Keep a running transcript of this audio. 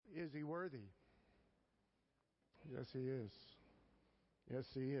worthy. Yes, He is. Yes,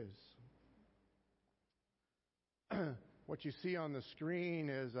 He is. What you see on the screen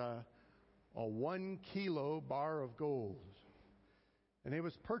is a 1 kilo bar of gold. And it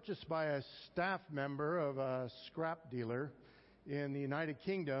was purchased by a staff member of a scrap dealer in the United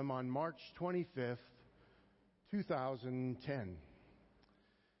Kingdom on March 25th, 2010.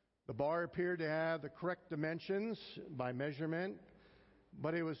 The bar appeared to have the correct dimensions by measurement,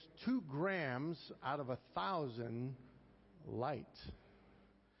 but it was 2 grams out of 1,000 light.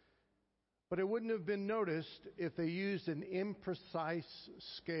 But it wouldn't have been noticed if they used an imprecise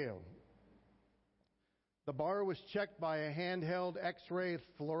scale. The bar was checked by a handheld X-ray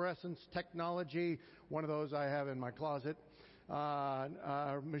fluorescence technology, one of those I have in my closet,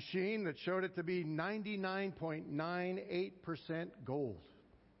 machine that showed it to be 99.98% gold.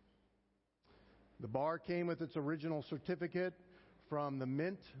 The bar came with its original certificate from the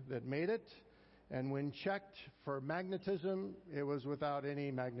mint that made it, and when checked for magnetism, it was without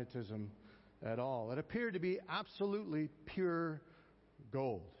any magnetism at all. It appeared to be absolutely pure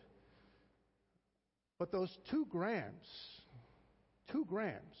gold. But those 2 grams.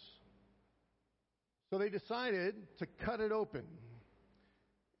 So they decided to cut it open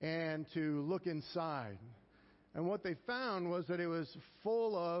and to look inside. And what they found was that it was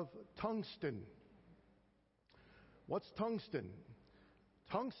full of tungsten. What's tungsten?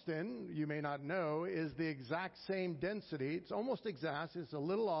 Tungsten, you may not know, is the exact same density. It's almost exact. It's a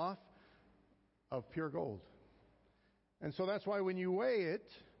little off of pure gold. And so that's why when you weigh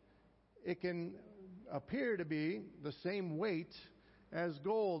it, it can appear to be the same weight as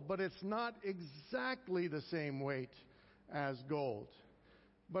gold, but it's not exactly the same weight as gold.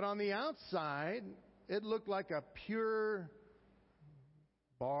 But on the outside, it looked like a pure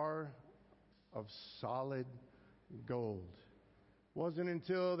bar of solid gold. It wasn't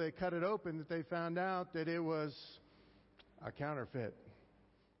until they cut it open that they found out that it was a counterfeit.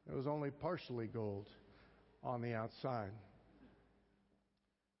 It was only partially gold on the outside.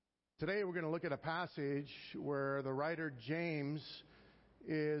 Today we're going to look at a passage where the writer James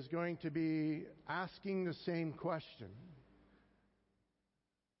is going to be asking the same question.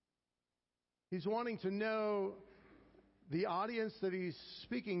 He's wanting to know the audience that he's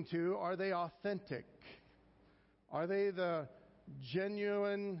speaking to, are they authentic? Are they the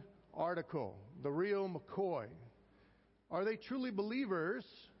genuine article, the real McCoy? Are they truly believers,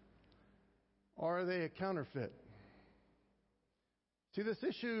 or are they a counterfeit? See, this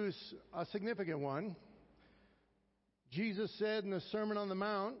issue's a significant one. Jesus said in the Sermon on the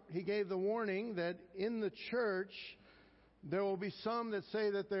Mount, He gave the warning that in the church there will be some that say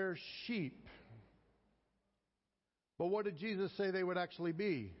that they're sheep. But what did Jesus say they would actually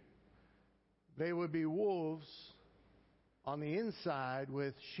be? They would be wolves on the inside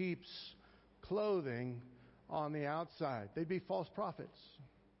with sheep's clothing on the outside. They'd be false prophets.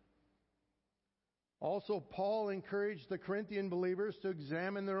 Also, Paul encouraged the Corinthian believers to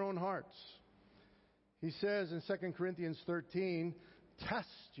examine their own hearts. He says in 2 Corinthians 13, test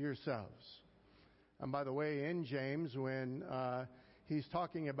yourselves. And by the way, in James, when he's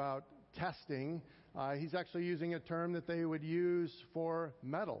talking about testing, he's actually using a term that they would use for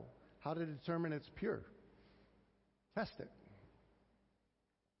metal. How to determine it's pure. Test it.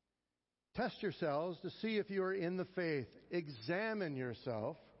 Test yourselves to see if you are in the faith. Examine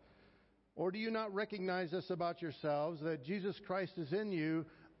yourself. Or do you not recognize this about yourselves, that Jesus Christ is in you,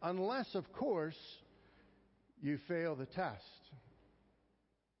 unless, of course, you fail the test?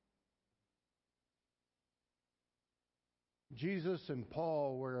 Jesus and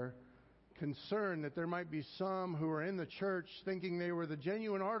Paul were concerned that there might be some who were in the church thinking they were the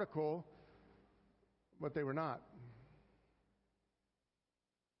genuine article, but they were not.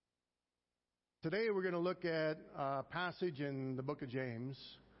 Today we're going to look at a passage in the book of James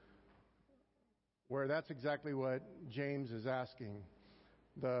where that's exactly what James is asking.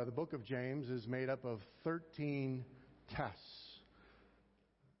 The book of James is made up of 13 tests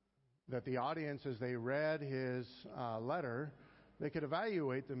that the audience, as they read his letter, they could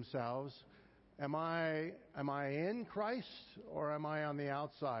evaluate themselves. Am I in Christ, or am I on the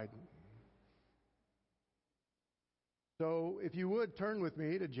outside? So if you would turn with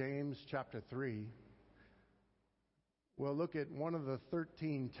me to James chapter 3. We'll look at one of the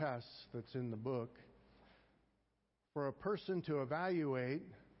 13 tests that's in the book for a person to evaluate,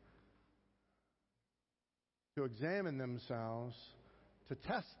 to examine themselves, to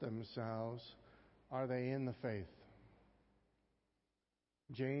test themselves. Are they in the faith?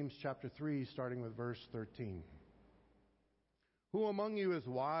 James chapter 3, starting with verse 13. Who among you is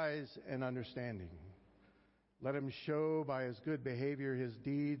wise and understanding? Let him show by his good behavior his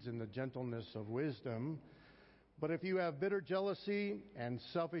deeds in the gentleness of wisdom. But if you have bitter jealousy and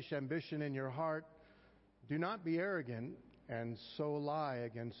selfish ambition in your heart, do not be arrogant and so lie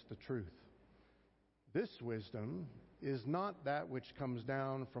against the truth. This wisdom is not that which comes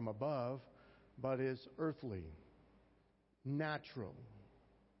down from above, but is earthly, natural,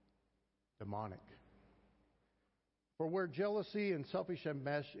 demonic. For where jealousy and selfish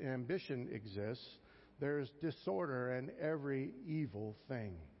ambition exists, there is disorder and every evil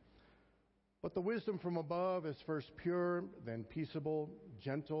thing. But the wisdom from above is first pure, then peaceable,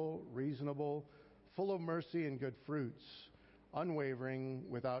 gentle, reasonable, full of mercy and good fruits, unwavering,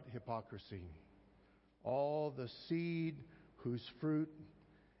 without hypocrisy. All the seed whose fruit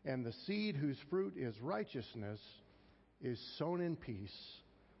is righteousness is sown in peace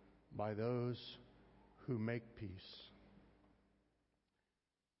by those who make peace.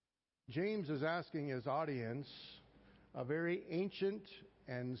 James is asking his audience a very ancient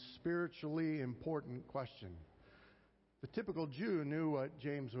and spiritually important question. The typical Jew knew what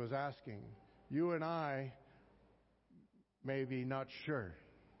James was asking. You and I may be not sure.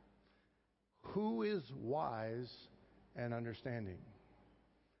 Who is wise and understanding?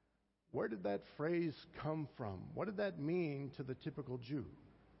 Where did that phrase come from? What did that mean to the typical Jew?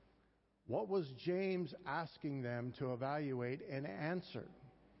 What was James asking them to evaluate and answer?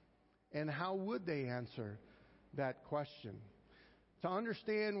 And how would they answer that question? To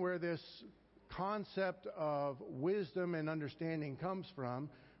understand where this concept of wisdom and understanding comes from,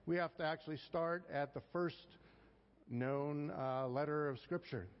 we have to actually start at the first known letter of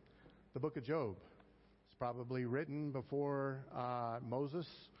Scripture, the book of Job. It's probably written before Moses.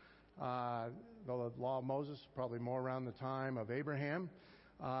 The law of Moses, probably more around the time of Abraham.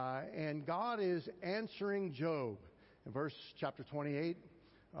 And God is answering Job in chapter 28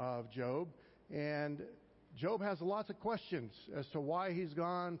 of Job. And Job has lots of questions as to why he's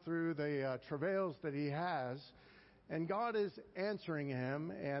gone through the travails that he has. And God is answering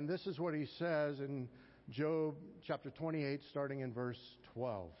him. And this is what he says in Job chapter 28, starting in verse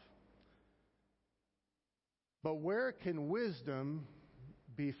 12. But where can wisdom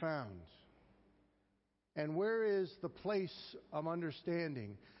be found? And where is the place of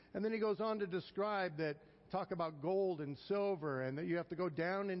understanding? And then he goes on to describe that, talk about gold and silver, and that you have to go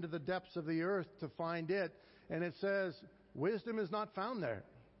down into the depths of the earth to find it. And it says, wisdom is not found there.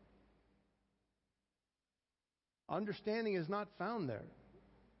 Understanding is not found there.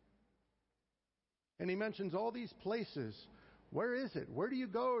 And he mentions all these places. Where is it? Where do you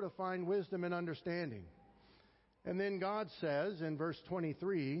go to find wisdom and understanding? And then God says in verse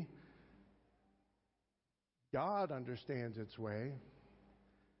 23, God understands its way,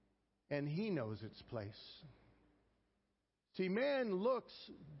 and He knows its place. See, man looks,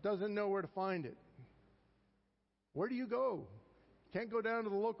 doesn't know where to find it. Where do you go? Can't go down to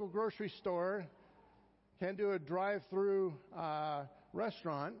the local grocery store. Can't do a drive-through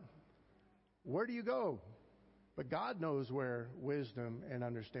restaurant. Where do you go? But God knows where wisdom and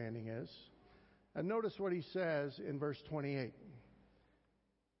understanding is. And notice what He says in verse 28.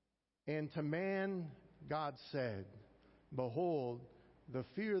 And to man God said, behold, the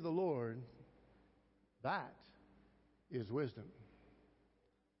fear of the Lord, that is wisdom.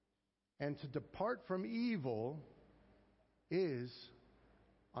 And to depart from evil is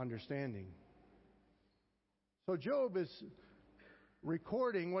understanding. So Job is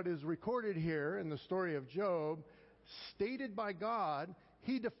recording what is recorded here in the story of Job, stated by God.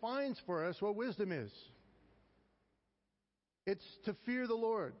 He defines for us what wisdom is. It's to fear the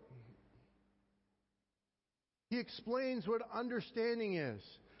Lord. He explains what understanding is.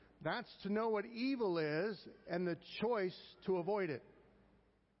 That's to know what evil is and the choice to avoid it.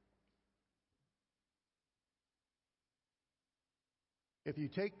 If you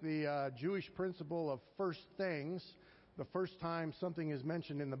take the Jewish principle of first things, the first time something is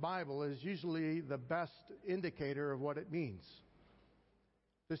mentioned in the Bible is usually the best indicator of what it means.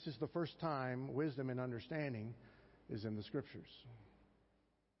 This is the first time wisdom and understanding is in the Scriptures.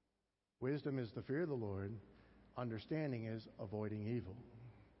 Wisdom is the fear of the Lord. Understanding is avoiding evil.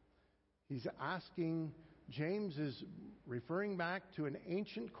 He's asking, James is referring back to an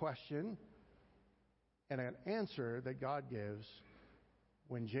ancient question and an answer that God gives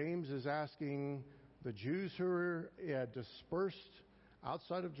when James is asking the Jews who are dispersed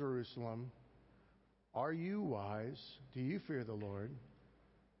outside of Jerusalem, are you wise? Do you fear the Lord?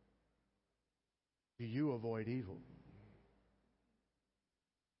 Do you avoid evil?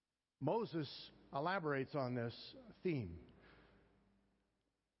 Moses elaborates on this theme.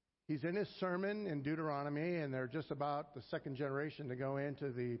 He's in his sermon in Deuteronomy, and they're just about the second generation to go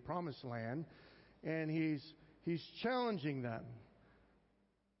into the promised land. And he's He's challenging them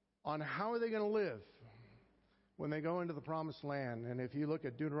on how are they going to live when they go into the promised land. And if you look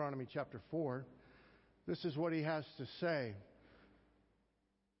at Deuteronomy chapter 4, this is what he has to say.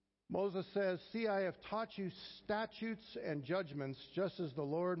 Moses says, "See, I have taught you statutes and judgments, just as the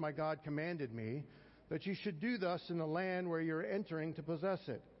Lord my God commanded me, that you should do thus in the land where you're entering to possess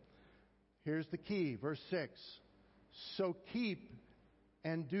it." Here's the key, verse 6. "So keep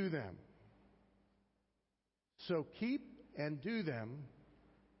and do them." So keep and do them,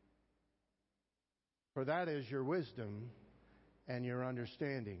 for that is your wisdom and your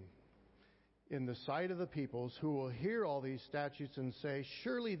understanding in the sight of the peoples, who will hear all these statutes and say,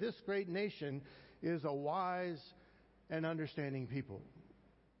 "Surely this great nation is a wise and understanding people."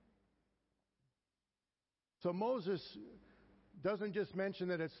 So Moses doesn't just mention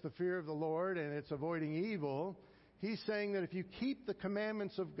that it's the fear of the Lord and it's avoiding evil. He's saying that if you keep the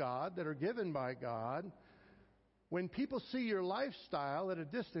commandments of God that are given by God, when people see your lifestyle at a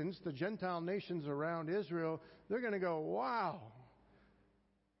distance, the Gentile nations around Israel, they're going to go, "Wow,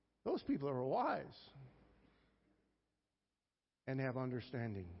 those people are wise and have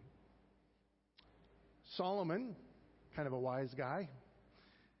understanding." Solomon, kind of a wise guy,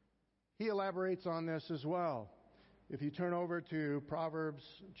 he elaborates on this as well. If you turn over to Proverbs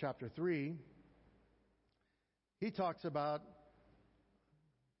chapter 3, he talks about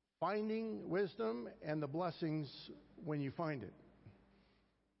finding wisdom and the blessings when you find it.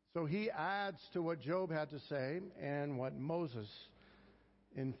 So he adds to what Job had to say and what Moses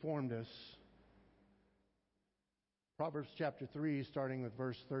informed us. Proverbs chapter 3, starting with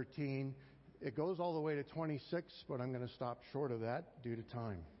verse 13. It goes all the way to 26, but I'm going to stop short of that due to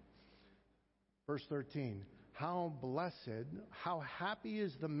time. Verse 13. "How blessed, how happy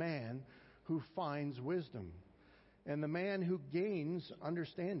is the man who finds wisdom, and the man who gains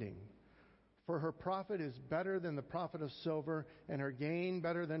understanding. For her profit is better than the profit of silver, and her gain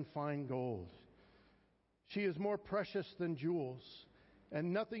better than fine gold. She is more precious than jewels,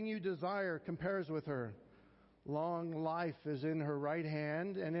 and nothing you desire compares with her. Long life is in her right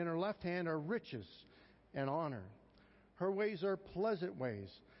hand, and in her left hand are riches and honor. Her ways are pleasant ways,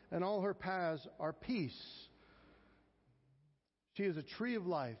 and all her paths are peace. She is a tree of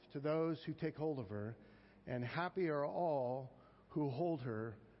life to those who take hold of her, and happy are all who hold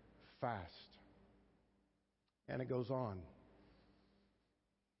her fast." And it goes on.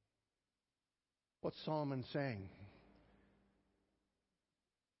 What's Solomon saying?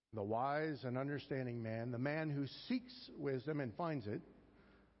 The wise and understanding man, the man who seeks wisdom and finds it,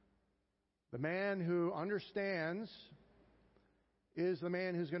 the man who understands, is the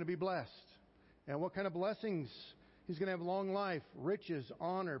man who's going to be blessed. And what kind of blessings? He's going to have long life, riches,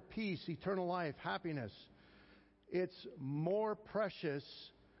 honor, peace, eternal life, happiness. It's more precious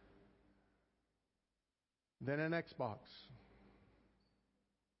than an Xbox.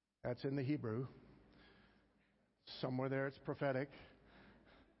 That's in the Hebrew. Somewhere there it's prophetic.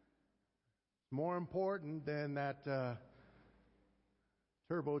 It's more important than that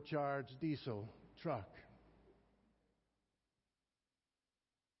turbocharged diesel truck.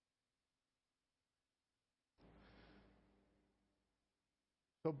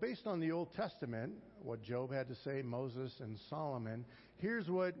 So based on the Old Testament, what Job had to say, Moses and Solomon, here's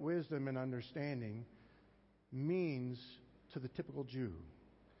what wisdom and understanding means to the typical Jew.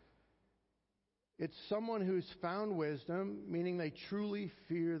 It's someone who's found wisdom, meaning they truly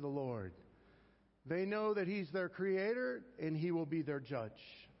fear the Lord. They know that He's their creator and He will be their judge.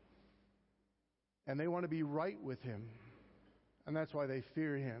 And they want to be right with Him. And that's why they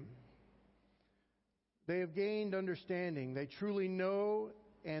fear Him. They have gained understanding. They truly know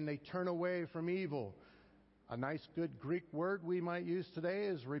and they turn away from evil. A nice, good Greek word we might use today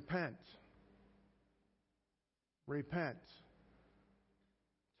is repent. Repent.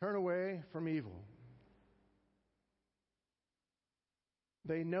 Turn away from evil.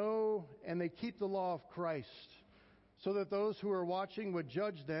 They know and they keep the law of Christ, so that those who are watching would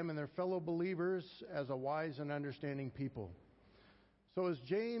judge them and their fellow believers as a wise and understanding people. So as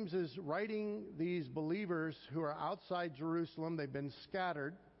James is writing these believers who are outside Jerusalem, they've been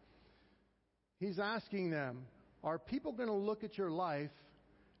scattered, he's asking them, are people going to look at your life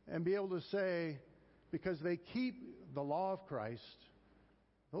and be able to say, because they keep the law of Christ,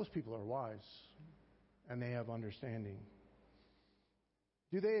 those people are wise and they have understanding?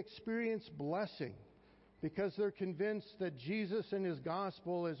 Do they experience blessing because they're convinced that Jesus and His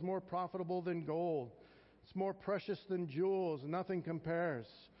gospel is more profitable than gold? It's more precious than jewels. Nothing compares.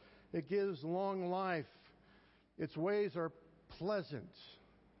 It gives long life. Its ways are pleasant.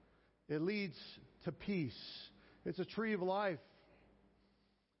 It leads to peace. It's a tree of life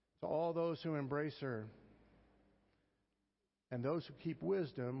to all those who embrace her. And those who keep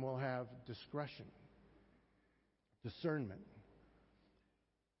wisdom will have discretion, discernment.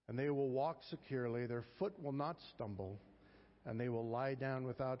 And they will walk securely. Their foot will not stumble. And they will lie down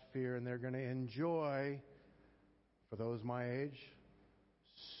without fear. And they're going to enjoy, for those my age,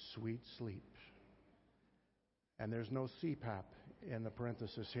 sweet sleep. And there's no CPAP in the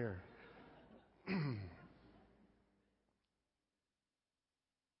parenthesis here.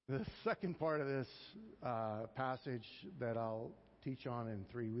 The second part of this passage that I'll teach on in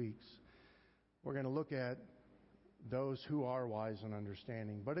 3 weeks, we're going to look at those who are wise and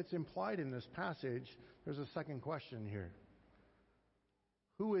understanding. But it's implied in this passage, there's a second question here.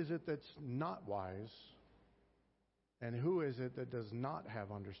 Who is it that's not wise? And who is it that does not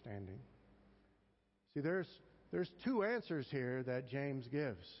have understanding? See, there's two answers here that James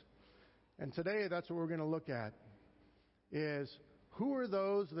gives. And today that's what we're going to look at, is who are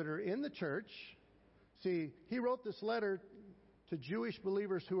those that are in the church? See, he wrote this letter to Jewish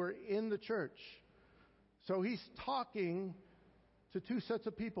believers who are in the church. So he's talking to two sets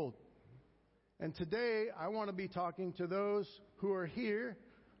of people. And today I want to be talking to those who are here.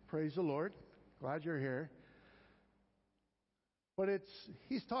 Praise the Lord. Glad you're here. But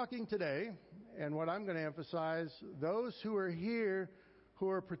he's talking today, and what I'm going to emphasize, those who are here who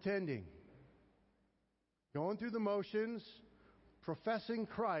are pretending, going through the motions, professing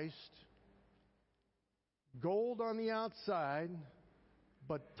Christ, gold on the outside,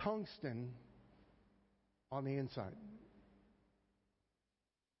 but tungsten on the inside.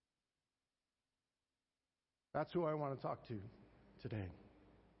 That's who I want to talk to today.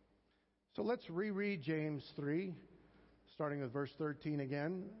 So let's reread James 3, starting with verse 13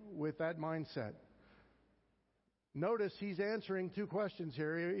 again, with that mindset. Notice he's answering two questions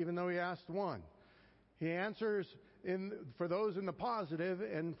here, even though he asked one. He answers for those in the positive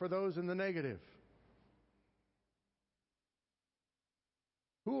and for those in the negative.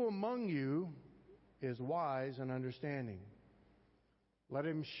 Who among you is wise and understanding? Let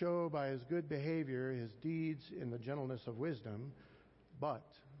him show by his good behavior his deeds in the gentleness of wisdom. But,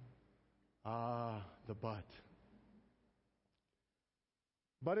 the but.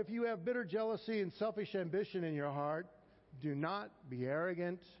 But if you have bitter jealousy and selfish ambition in your heart, do not be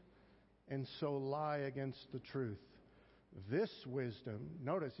arrogant and so lie against the truth. This wisdom,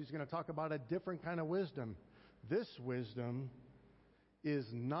 notice he's going to talk about a different kind of wisdom. This wisdom is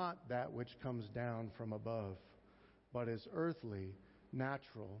not that which comes down from above, but is earthly,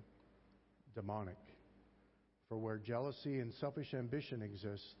 natural, demonic. For where jealousy and selfish ambition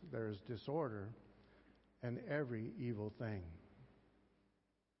exist, there is disorder and every evil thing.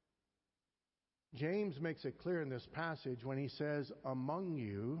 James makes it clear in this passage when he says, among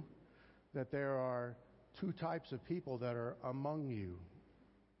you, that there are two types of people that are among you.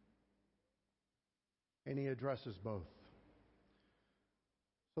 And he addresses both.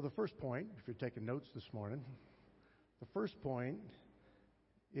 So the first point, if you're taking notes this morning, the first point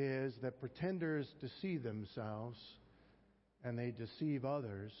is that pretenders deceive themselves and they deceive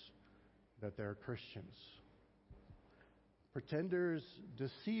others that they're Christians. Pretenders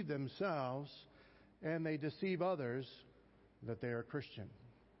deceive themselves and they deceive others that they are Christian.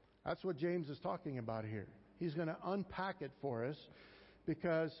 That's what James is talking about here. He's going to unpack it for us,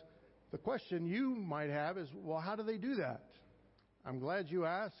 because the question you might have is, well, how do they do that? I'm glad you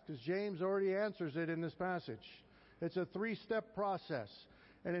asked, because James already answers it in this passage. It's a 3-step process.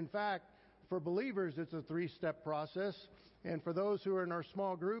 And in fact, for believers, it's a 3-step process. And for those who are in our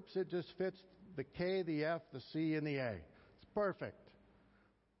small groups, it just fits the K, the F, the C, and the A. It's perfect.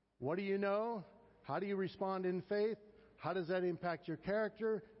 What do you know? How do you respond in faith? How does that impact your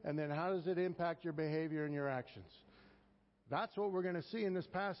character? And then how does it impact your behavior and your actions? That's what we're going to see in this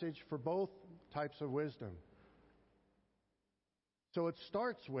passage for both types of wisdom. So it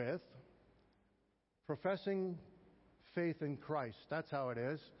starts with professing faith in Christ. That's how it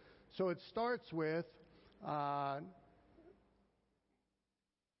is. So it starts with, how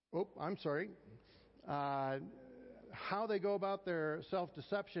they go about their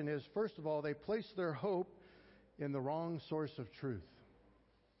self-deception is, first of all, they place their hope in the wrong source of truth.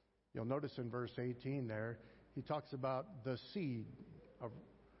 You'll notice in verse 18 there, he talks about the seed of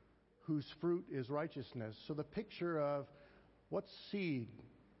whose fruit is righteousness. So the picture of what seed,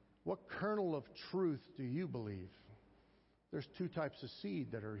 what kernel of truth do you believe? There's two types of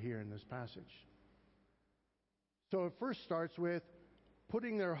seed that are here in this passage. So it first starts with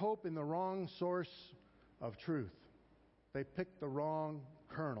putting their hope in the wrong source of truth. They picked the wrong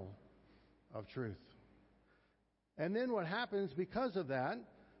kernel of truth. And then what happens because of that,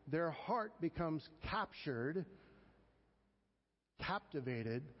 their heart becomes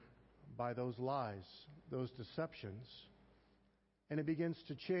captivated by those lies, those deceptions, and it begins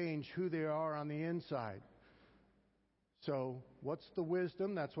to change who they are on the inside. So, what's the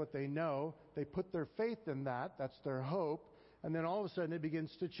wisdom? That's what they know. They put their faith in that. That's their hope. And then all of a sudden it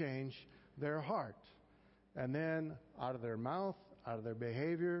begins to change their heart. And then out of their mouth, out of their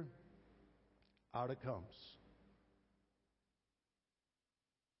behavior, out it comes.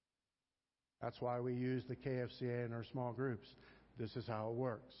 That's why we use the KFCA in our small groups. This is how it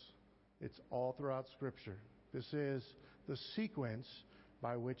works. It's all throughout Scripture. This is the sequence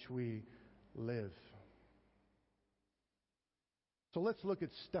by which we live. So let's look at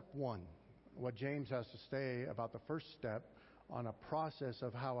step one, what James has to say about the first step on a process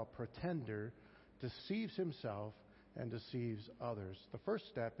of how a pretender deceives himself and deceives others. The first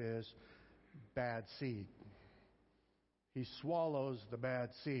step is bad seed. He swallows the bad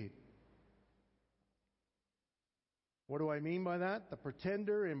seed. What do I mean by that? The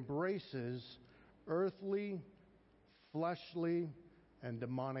pretender embraces earthly, fleshly, and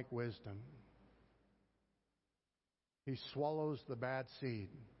demonic wisdom. He swallows the bad seed.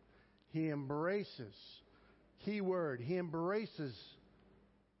 He embraces, key word, he embraces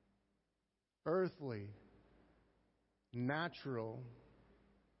earthly, natural,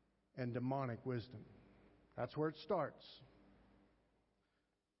 and demonic wisdom. That's where it starts.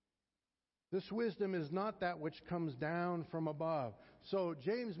 This wisdom is not that which comes down from above. So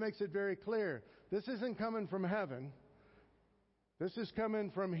James makes it very clear. This isn't coming from heaven. This is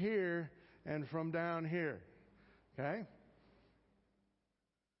coming from here and from down here. Okay?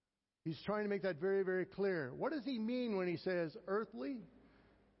 He's trying to make that very, very clear. What does he mean when he says earthly,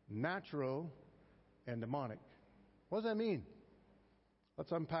 natural, and demonic? What does that mean?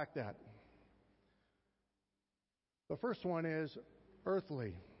 Let's unpack that. The first one is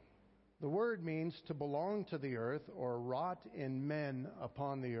earthly. The word means to belong to the earth or rot in men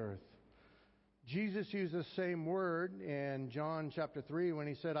upon the earth. Jesus used the same word in John chapter 3 when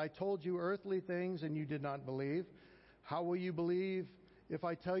he said, I told you earthly things and you did not believe. How will you believe if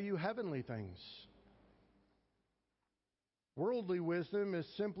I tell you heavenly things? Worldly wisdom is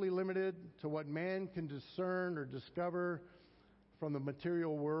simply limited to what man can discern or discover from the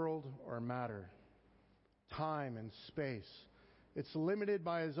material world or matter, time and space. It's limited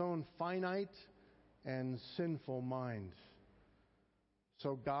by his own finite and sinful mind.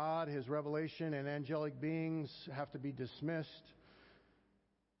 So God, his revelation, and angelic beings have to be dismissed.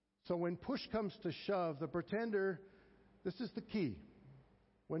 So when push comes to shove, the pretender, this is the key.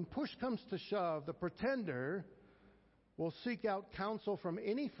 When push comes to shove, the pretender will seek out counsel from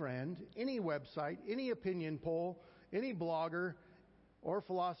any friend, any website, any opinion poll, any blogger or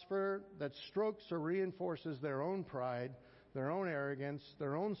philosopher that strokes or reinforces their own pride, their own arrogance,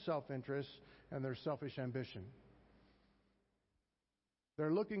 their own self-interest, and their selfish ambition.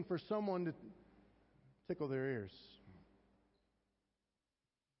 They're looking for someone to tickle their ears.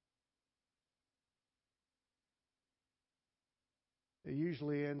 It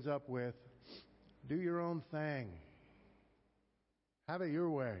usually ends up with, do your own thing. Have it your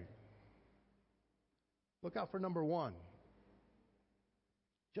way. Look out for number one.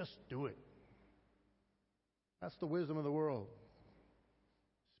 Just do it. That's the wisdom of the world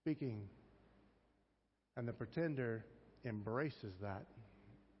speaking. And the pretender embraces that.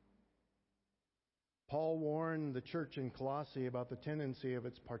 Paul warned the church in Colossae about the tendency of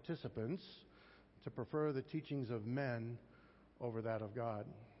its participants to prefer the teachings of men over that of God.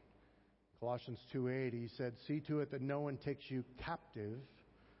 Colossians 2:8, he said, see to it that no one takes you captive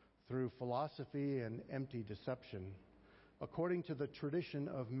through philosophy and empty deception, according to the tradition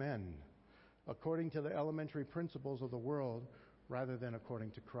of men, according to the elementary principles of the world, rather than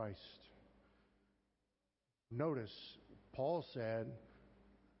according to Christ. Notice, Paul said,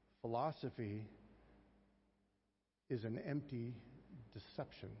 philosophy is an empty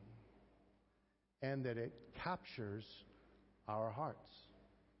deception, and that it captures our hearts.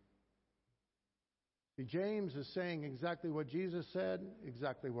 See, James is saying exactly what Jesus said,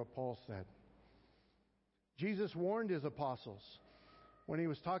 exactly what Paul said. Jesus warned his apostles when he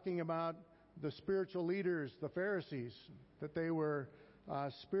was talking about the spiritual leaders, the Pharisees, that they were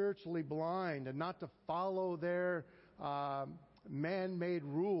spiritually blind and not to follow their man-made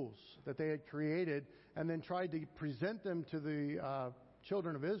rules that they had created and then tried to present them to the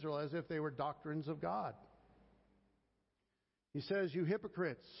children of Israel as if they were doctrines of God. He says, you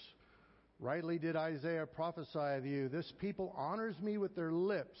hypocrites, rightly did Isaiah prophesy of you. This people honors me with their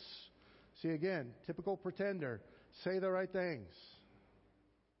lips. See again, typical pretender. Say the right things.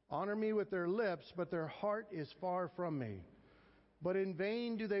 Honor me with their lips, but their heart is far from me. But in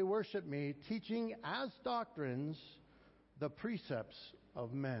vain do they worship me, teaching as doctrines the precepts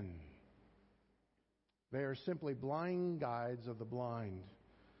of men. They are simply blind guides of the blind.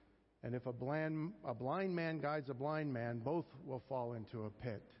 And if a blind man guides a blind man, both will fall into a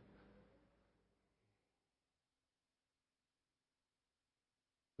pit.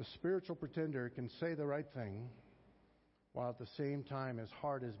 The spiritual pretender can say the right thing, while at the same time his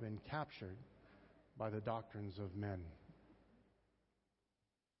heart has been captured by the doctrines of men.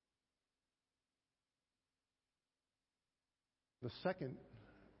 The second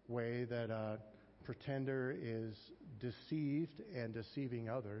way that a pretender is deceived and deceiving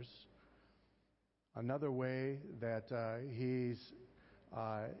others, another way that he's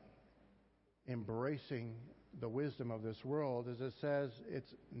embracing the wisdom of this world, is it says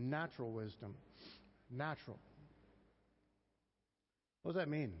it's natural wisdom. Natural. What does that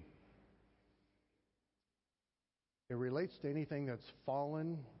mean? It relates to anything that's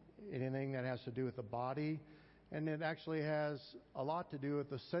fallen, anything that has to do with the body, and it actually has a lot to do with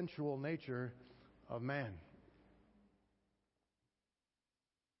the sensual nature of man,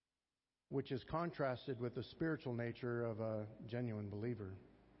 which is contrasted with the spiritual nature of a genuine believer.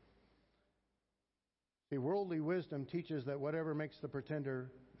 See, worldly wisdom teaches that whatever makes the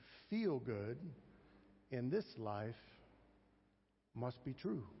pretender feel good in this life must be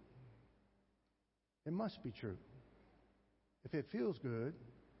true. It must be true. If it feels good,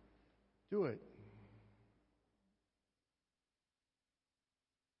 do it.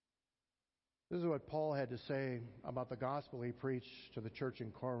 This is what Paul had to say about the gospel he preached to the church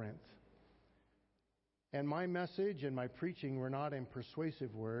in Corinth. And my message and my preaching were not in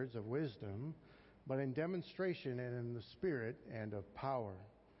persuasive words of wisdom, but in demonstration and in the Spirit and of power,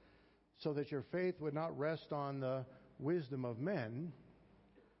 so that your faith would not rest on the wisdom of men,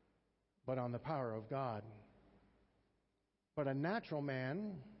 but on the power of God. But a natural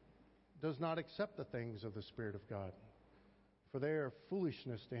man does not accept the things of the Spirit of God, for they are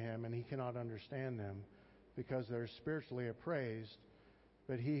foolishness to him, and he cannot understand them, because they're spiritually appraised.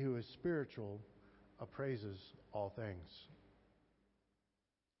 But he who is spiritual appraises all things.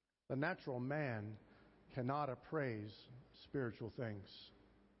 The natural man cannot appraise spiritual things.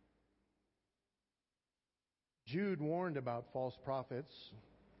 Jude warned about false prophets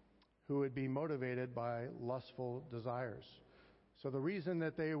who would be motivated by lustful desires. So the reason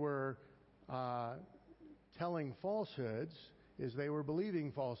that they were telling falsehoods is they were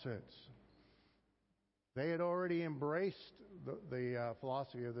believing falsehoods. They had already embraced the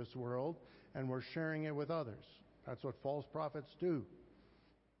philosophy of this world and were sharing it with others. That's what false prophets do.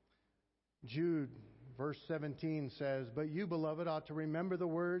 Jude, verse 17 says, "But you, beloved, ought to remember the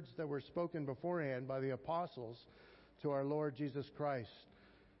words that were spoken beforehand by the apostles to our Lord Jesus Christ.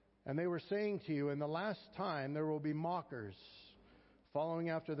 And they were saying to you, in the last time there will be mockers, following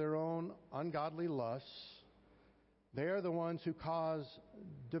after their own ungodly lusts. They are the ones who cause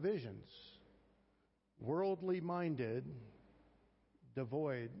divisions, worldly minded,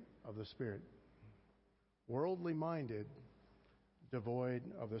 devoid of the Spirit." Worldly minded,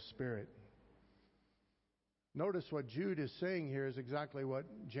 devoid of the Spirit. Notice what Jude is saying here is exactly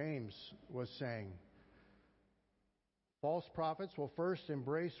what James was saying. False prophets will first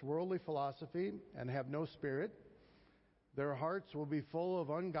embrace worldly philosophy and have no spirit. Their hearts will be full of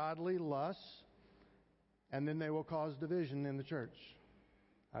ungodly lusts, and then they will cause division in the church.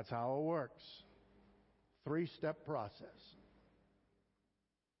 That's how it works. 3-step process.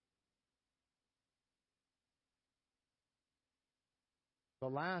 The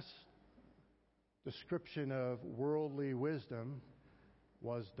last description of worldly wisdom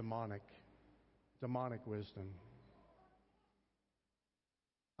was demonic. Demonic wisdom.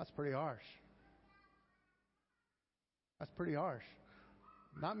 That's pretty harsh. That's pretty harsh.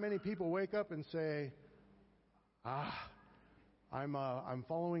 Not many people wake up and say, I'm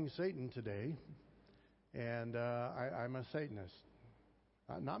following Satan today, and I'm a Satanist.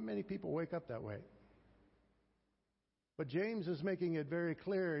 Not many people wake up that way. But James is making it very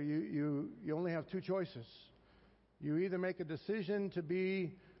clear, you only have two choices. You either make a decision to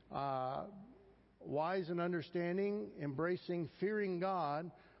be wise and understanding, embracing, fearing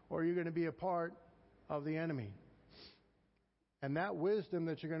God, or you're going to be a part of the enemy. And that wisdom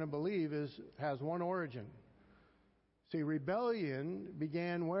that you're going to believe has one origin. See, rebellion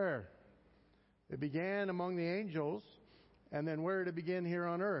began where? It began among the angels, and then where did it begin here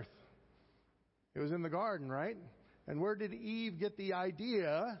on earth? It was in the garden, right? And where did Eve get the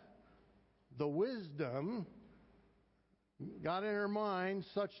idea, the wisdom, got in her mind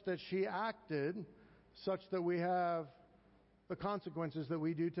such that she acted, such that we have the consequences that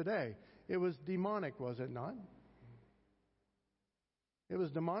we do today? It was demonic, was it not? It was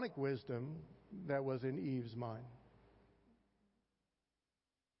demonic wisdom that was in Eve's mind.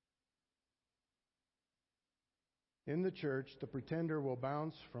 In the church, the pretender will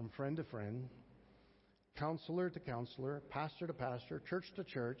bounce from friend to friend, counselor to counselor, pastor to pastor, church to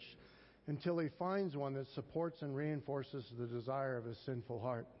church, until he finds one that supports and reinforces the desire of his sinful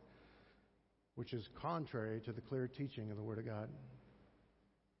heart, which is contrary to the clear teaching of the Word of God.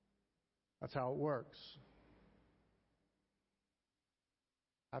 That's how it works.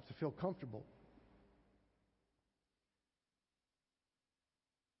 I have to feel comfortable.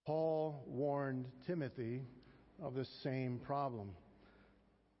 Paul warned Timothy of the same problem.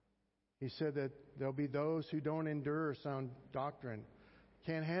 He said that there'll be those who don't endure sound doctrine.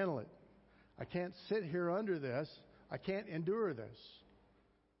 Can't handle it. I can't sit here under this. I can't endure this.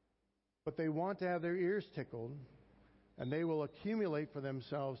 But they want to have their ears tickled, and they will accumulate for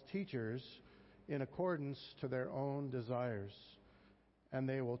themselves teachers in accordance to their own desires. And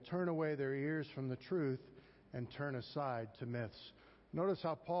they will turn away their ears from the truth and turn aside to myths. Notice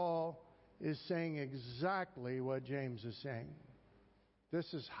how Paul is saying exactly what James is saying.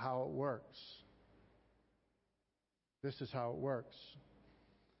 This is how it works. This is how it works.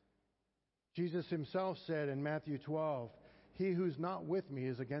 Jesus himself said in Matthew 12, "He who's not with me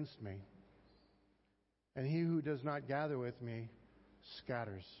is against me, and he who does not gather with me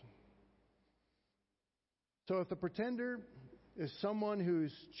scatters." So if the pretender is someone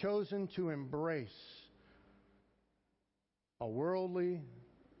who's chosen to embrace a worldly,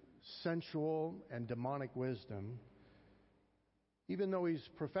 sensual, and demonic wisdom, even though he's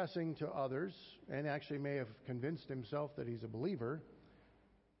professing to others and actually may have convinced himself that he's a believer,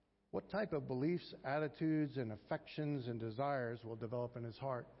 what type of beliefs, attitudes, and affections and desires will develop in his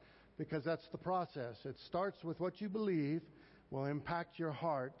heart? Because that's the process. It starts with what you believe, will impact your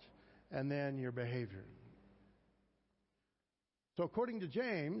heart, and then your behavior. So according to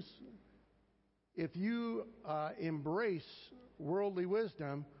James, if you embrace worldly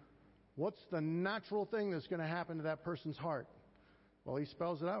wisdom, what's the natural thing that's going to happen to that person's heart? Well, he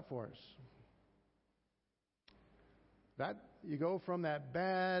spells it out for us. That you go from that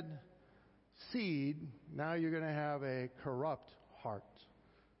bad seed, now you're going to have a corrupt heart.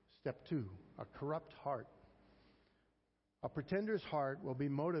 Step 2, a corrupt heart. A pretender's heart will be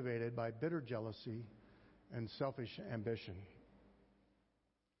motivated by bitter jealousy and selfish ambition.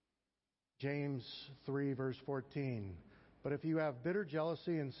 James 3, verse 14. But if you have bitter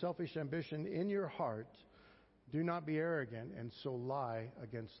jealousy and selfish ambition in your heart, do not be arrogant and so lie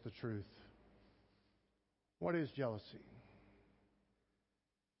against the truth. What is jealousy?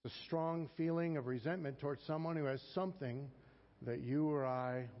 The strong feeling of resentment towards someone who has something that you or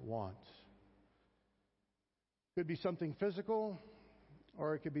I want. It could be something physical,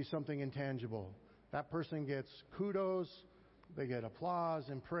 or it could be something intangible. That person gets kudos, they get applause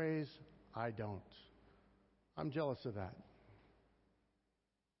and praise. I don't. I'm jealous of that.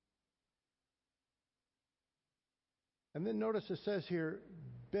 And then notice it says here,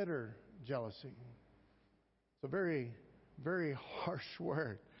 bitter jealousy. It's a very, very harsh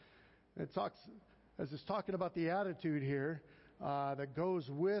word. It talks, as it's talking about the attitude here that goes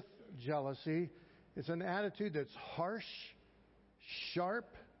with jealousy, it's an attitude that's harsh,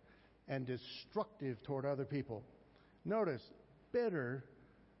 sharp, and destructive toward other people. Notice, bitter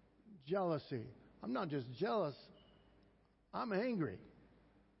jealousy. I'm not just jealous, I'm angry.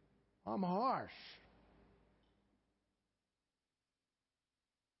 I'm harsh.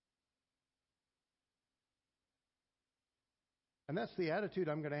 And that's the attitude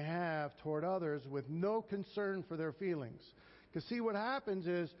I'm going to have toward others with no concern for their feelings. Because see, what happens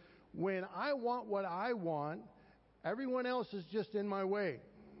is when I want what I want, everyone else is just in my way.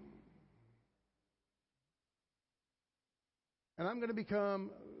 And I'm going to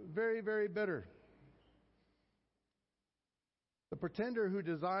become very, very bitter. The pretender who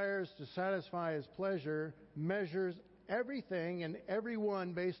desires to satisfy his pleasure measures everything and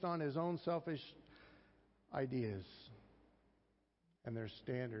everyone based on his own selfish ideas and their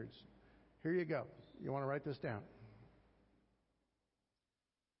standards. Here you go. You want to write this down.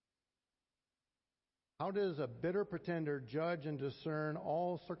 How does a bitter pretender judge and discern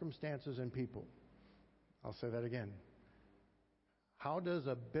all circumstances and people? I'll say that again. How does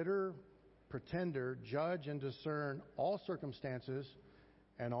a bitter pretender judge and discern all circumstances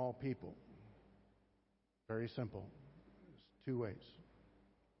and all people? Very simple. There's 2 ways.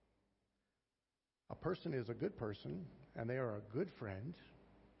 A person is a good person, and they are a good friend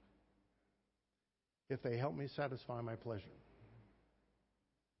if they help me satisfy my pleasure.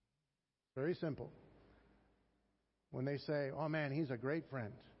 Very simple. When they say, "Oh man, he's a great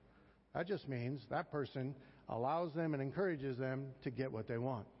friend," that just means that person allows them and encourages them to get what they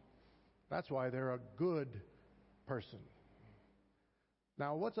want. That's why they're a good person.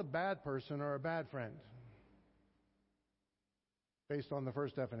 Now, what's a bad person or a bad friend? based on the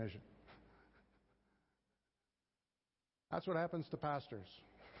first definition. That's what happens to pastors,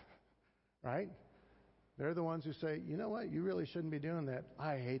 right? They're the ones who say, you know what, you really shouldn't be doing that.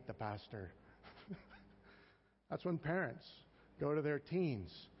 I hate the pastor. That's when parents go to their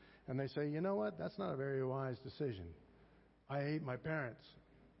teens and they say, you know what, that's not a very wise decision. I hate my parents.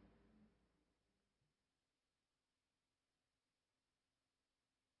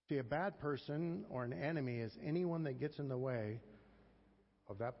 See, a bad person or an enemy is anyone that gets in the way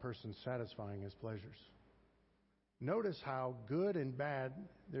of that person satisfying his pleasures. Notice how good and bad,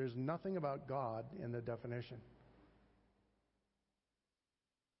 there's nothing about God in the definition.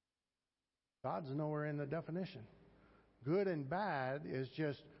 God's nowhere in the definition. Good and bad is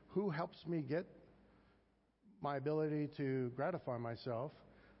just who helps me get my ability to gratify myself,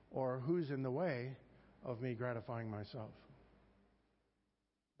 or who's in the way of me gratifying myself.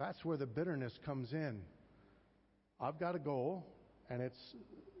 That's where the bitterness comes in. I've got a goal, and it's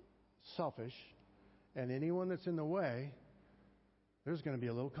selfish, and anyone that's in the way, there's going to be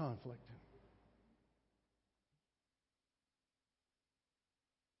a little conflict.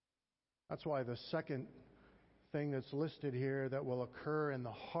 That's why the second thing that's listed here that will occur in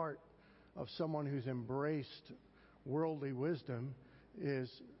the heart of someone who's embraced worldly wisdom is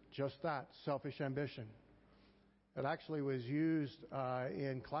just that, selfish ambition. It actually was used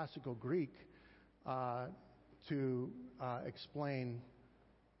in classical Greek to explain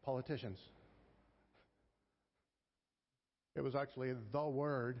politicians. It was actually the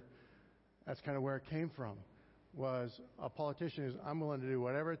word, that's kind of where it came from, was a politician is, I'm willing to do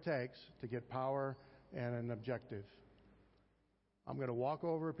whatever it takes to get power and an objective. I'm going to walk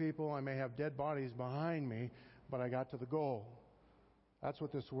over people, I may have dead bodies behind me, but I got to the goal. That's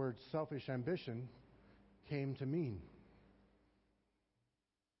what this word selfish ambition came to mean.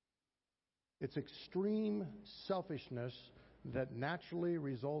 It's extreme selfishness that naturally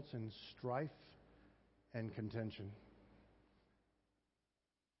results in strife and contention.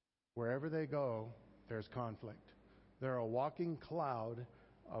 Wherever they go, there's conflict. They're a walking cloud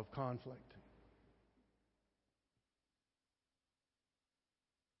of conflict.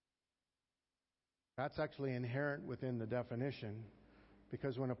 That's actually inherent within the definition,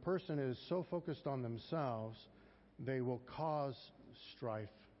 because when a person is so focused on themselves, they will cause strife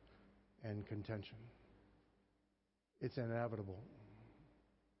and contention. It's inevitable.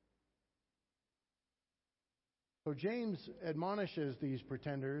 So James admonishes these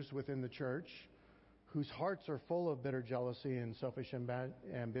pretenders within the church whose hearts are full of bitter jealousy and selfish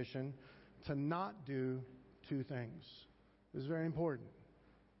ambition to not do two things. This is very important.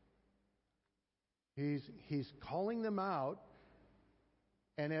 He's calling them out,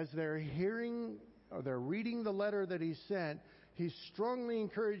 and as they're hearing or they're reading the letter that he sent, he's strongly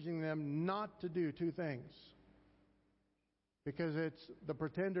encouraging them not to do two things, because it's the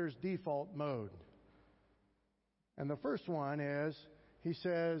pretender's default mode. And the first one is, he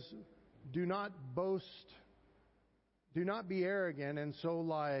says, do not boast, do not be arrogant and so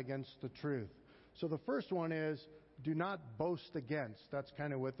lie against the truth. So the first one is, do not boast against. That's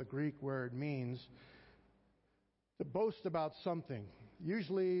kind of what the Greek word means. To boast about something,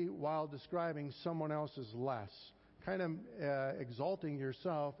 usually while describing someone else's less, kind of exalting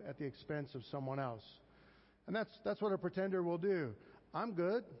yourself at the expense of someone else. And that's what a pretender will do. I'm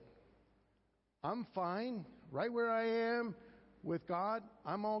good. I'm fine. Right where I am with God,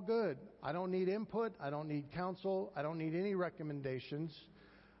 I'm all good. I don't need input. I don't need counsel. I don't need any recommendations.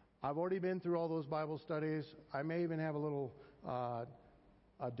 I've already been through all those Bible studies. I may even have a little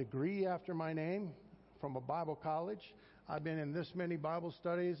a degree after my name from a Bible college. I've been in this many Bible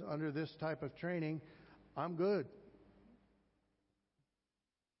studies under this type of training. I'm good.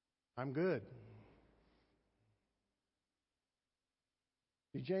 I'm good.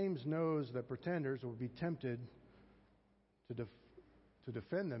 See, James knows that pretenders will be tempted to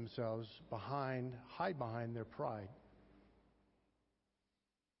defend themselves hide behind their pride.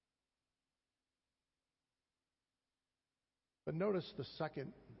 But notice the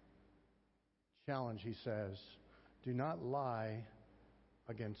second challenge he says, do not lie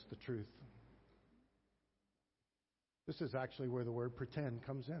against the truth. This is actually where the word pretend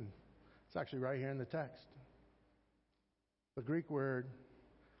comes in. It's actually right here in the text. The Greek word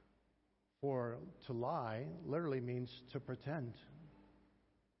for to lie literally means to pretend.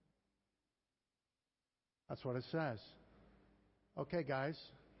 That's what it says. Okay, guys,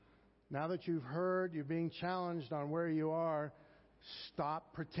 now that you've heard, you're being challenged on where you are,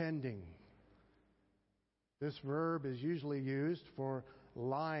 stop pretending. This verb is usually used for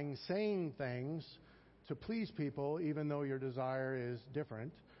lying, saying things to please people even though your desire is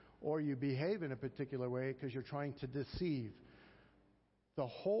different, or you behave in a particular way because you're trying to deceive. The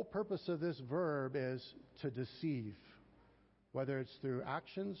whole purpose of this verb is to deceive, whether it's through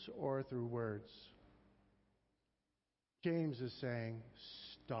actions or through words. James is saying,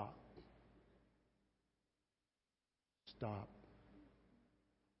 stop. Stop.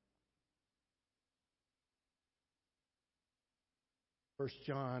 First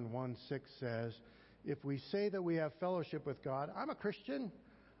John 1:6 says, if we say that we have fellowship with God, I'm a Christian,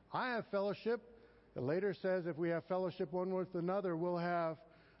 I have fellowship. It later says if we have fellowship one with another, we'll have,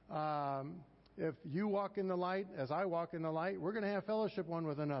 if you walk in the light as I walk in the light, we're going to have fellowship one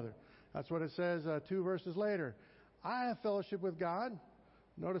with another. That's what it says 2 verses later. I have fellowship with God.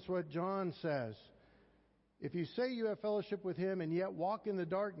 Notice what John says. If you say you have fellowship with Him and yet walk in the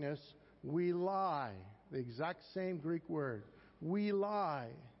darkness, we lie. The exact same Greek word. We lie.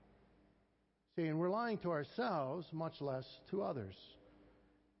 See, and we're lying to ourselves, much less to others.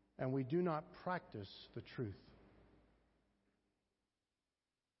 And we do not practice the truth.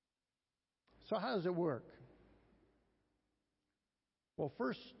 So how does it work? Well,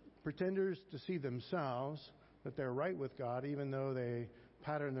 first, pretenders deceive themselves that they're right with God, even though they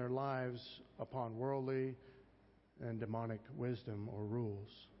pattern their lives upon worldly and demonic wisdom or rules.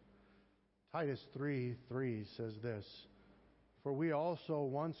 Titus 3:3 says this, for we also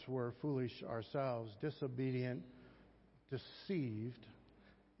once were foolish ourselves, disobedient, deceived,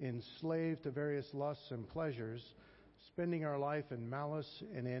 enslaved to various lusts and pleasures, spending our life in malice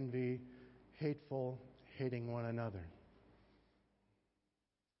and envy, hateful, hating one another.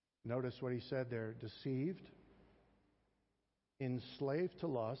 Notice what he said there, deceived, enslaved to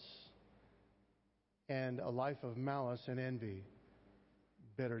lusts, and a life of malice and envy,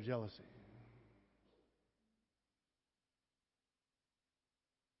 bitter jealousy.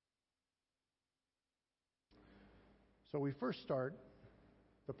 So we first start,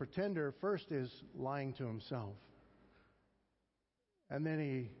 the pretender first is lying to himself. And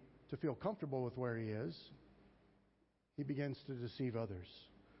then to feel comfortable with where he is, he begins to deceive others.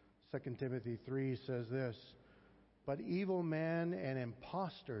 2 Timothy 3 says this, but evil men and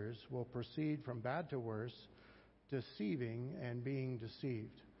impostors will proceed from bad to worse, deceiving and being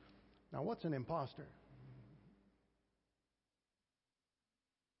deceived. Now, what's an impostor?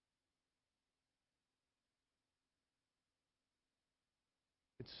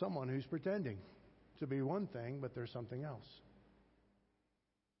 It's someone who's pretending to be one thing, but there's something else.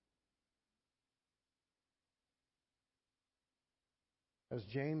 As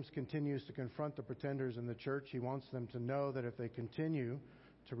James continues to confront the pretenders in the church, he wants them to know that if they continue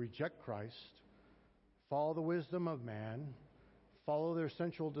to reject Christ, follow the wisdom of man, follow their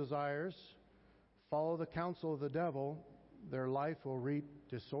sensual desires, follow the counsel of the devil, their life will reap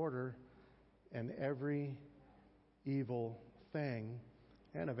disorder and every evil thing,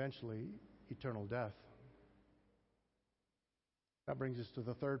 and eventually eternal death. That brings us to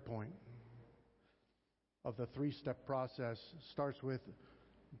the third point of the three-step process. Starts with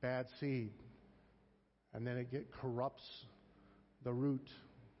bad seed, and then it corrupts the root,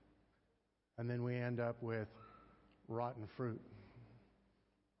 and then we end up with rotten fruit.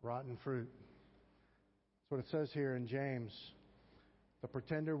 Rotten fruit. That's what it says here in James. The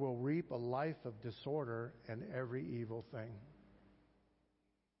pretender will reap a life of disorder and every evil thing.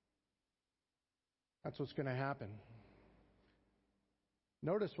 That's what's going to happen.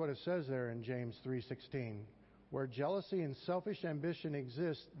 Notice what it says there in James 3:16. Where jealousy and selfish ambition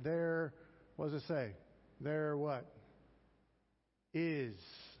exist, there, what does it say? There what? Is.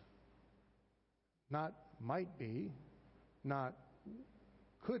 Not might be, not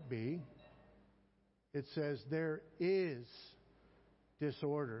could be. It says there is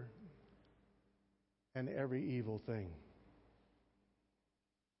disorder and every evil thing.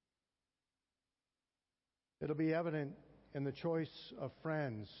 It'll be evident in the choice of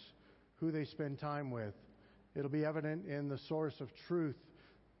friends, who they spend time with. It'll be evident in the source of truth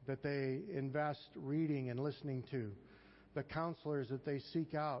that they invest reading and listening to, the counselors that they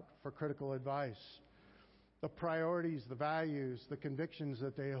seek out for critical advice, the priorities, the values, the convictions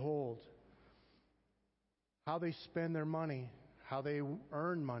that they hold, how they spend their money, how they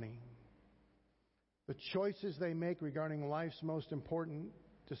earn money, the choices they make regarding life's most important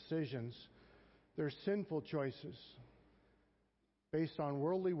decisions. Their sinful choices based on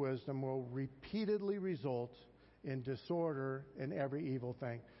worldly wisdom will repeatedly result in disorder and every evil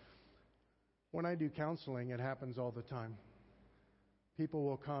thing. When I do counseling, it happens all the time. People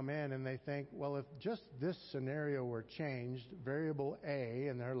will come in and they think, well, if just this scenario were changed, variable A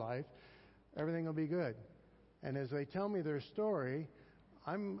in their life, everything will be good. And as they tell me their story,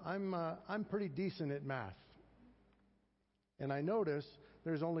 I'm pretty decent at math. And I notice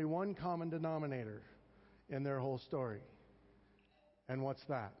there's only one common denominator in their whole story. And what's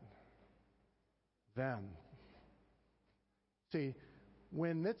that? Them. See,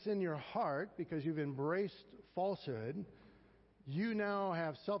 when it's in your heart, because you've embraced falsehood, you now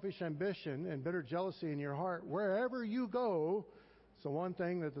have selfish ambition and bitter jealousy in your heart. Wherever you go, it's the one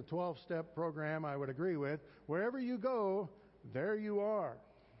thing that the 12-step program I would agree with. Wherever you go, there you are.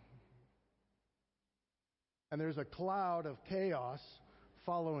 And there's a cloud of chaos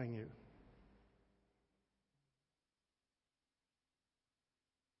following you.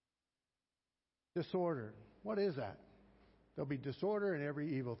 Disorder. What is that? There'll be disorder in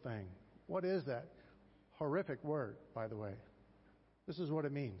every evil thing. What is that? Horrific word, by the way. This is what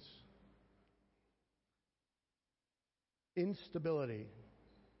it means. Instability,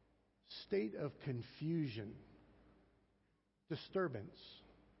 state of confusion, disturbance,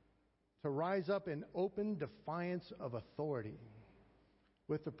 to rise up in open defiance of authority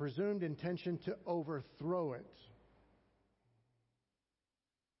with the presumed intention to overthrow it,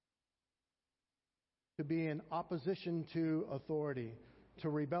 to be in opposition to authority, to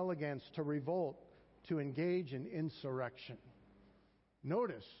rebel against, to revolt, to engage in insurrection.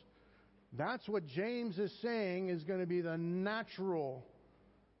 Notice, that's what James is saying is going to be the natural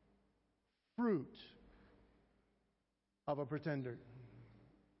fruit of a pretender.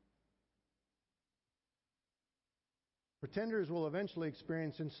 Pretenders will eventually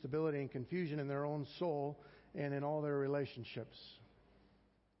experience instability and confusion in their own soul and in all their relationships.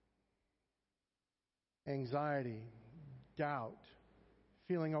 Anxiety, doubt,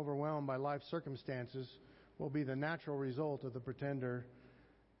 feeling overwhelmed by life circumstances will be the natural result of the pretender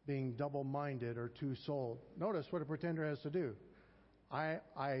being double-minded or two-souled. Notice what a pretender has to do.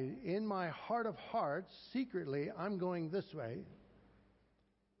 In my heart of hearts, secretly, I'm going this way.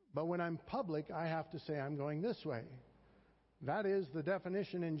 But when I'm public, I have to say I'm going this way. That is the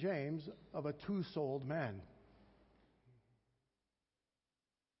definition in James of a two-souled man.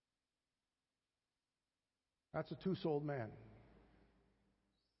 That's a two-souled man.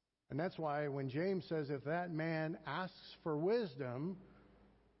 And that's why when James says if that man asks for wisdom,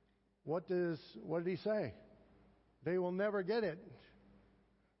 what did he say? They will never get it.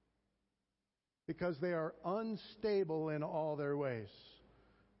 Because they are unstable in all their ways.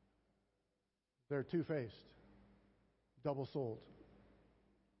 They're two-faced, double-souled.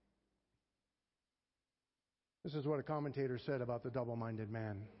 This is what a commentator said about the double-minded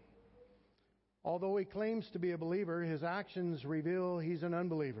man. Although he claims to be a believer, his actions reveal he's an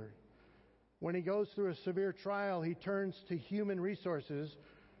unbeliever. When he goes through a severe trial, he turns to human resources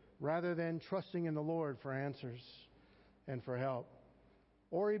rather than trusting in the Lord for answers and for help.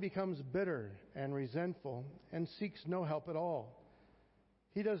 Or he becomes bitter and resentful and seeks no help at all.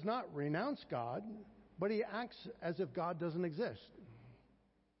 He does not renounce God, but he acts as if God doesn't exist,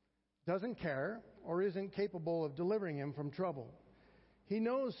 doesn't care, or isn't capable of delivering him from trouble. He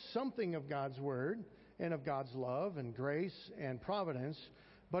knows something of God's Word and of God's love and grace and providence,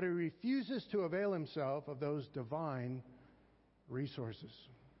 but he refuses to avail himself of those divine resources.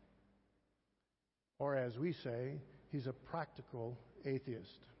 Or as we say, he's a practical atheist.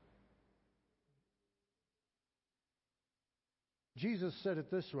 Jesus said it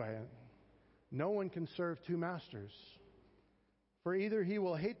this way, no one can serve two masters. For either he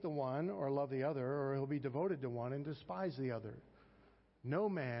will hate the one or love the other, or he'll be devoted to one and despise the other. No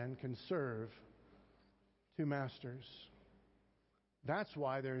man can serve two masters. That's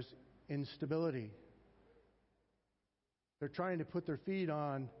why there's instability. They're trying to put their feet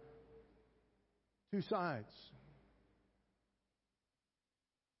on two sides.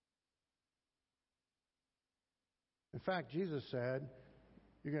 In fact, Jesus said,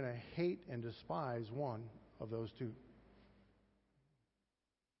 you're going to hate and despise one of those two.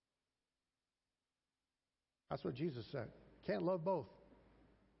 That's what Jesus said. Can't love both.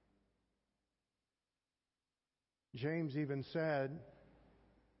 James even said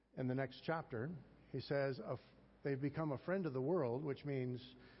in the next chapter, he says, they've become a friend of the world, which means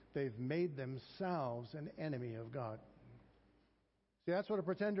they've made themselves an enemy of God. See, that's what a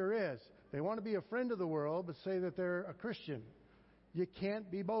pretender is. They want to be a friend of the world, but say that they're a Christian. You can't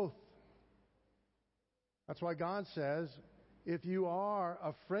be both. That's why God says, if you are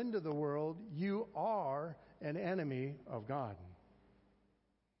a friend of the world, you are an enemy of God.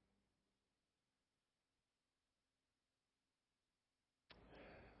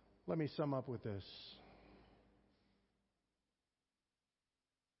 Let me sum up with this.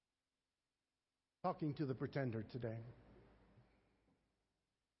 Talking to the pretender today.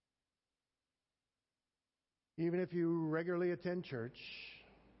 Even if you regularly attend church,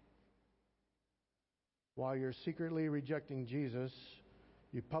 while you're secretly rejecting Jesus,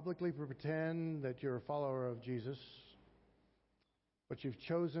 you publicly pretend that you're a follower of Jesus, but you've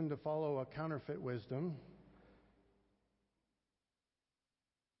chosen to follow a counterfeit wisdom.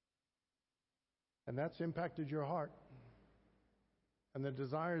 And that's impacted your heart. And the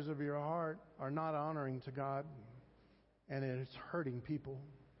desires of your heart are not honoring to God. And it's hurting people.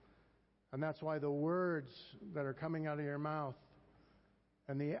 And that's why the words that are coming out of your mouth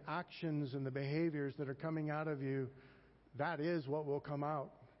and the actions and the behaviors that are coming out of you, that is what will come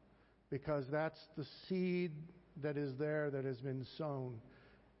out. Because that's the seed that is there that has been sown.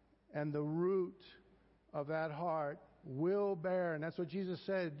 And the root of that heart will bear. And that's what Jesus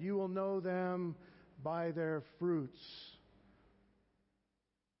said. You will know them by their fruits.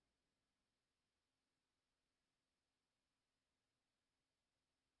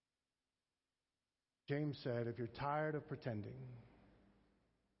 James said, if you're tired of pretending,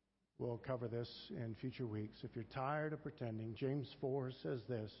 we'll cover this in future weeks. If you're tired of pretending, James 4 says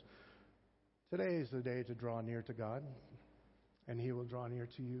this, today is the day to draw near to God, and He will draw near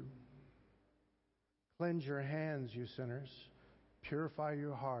to you. Cleanse your hands, you sinners. Purify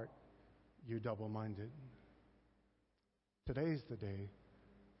your heart, you double-minded. Today's the day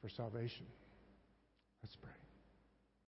for salvation. Let's pray.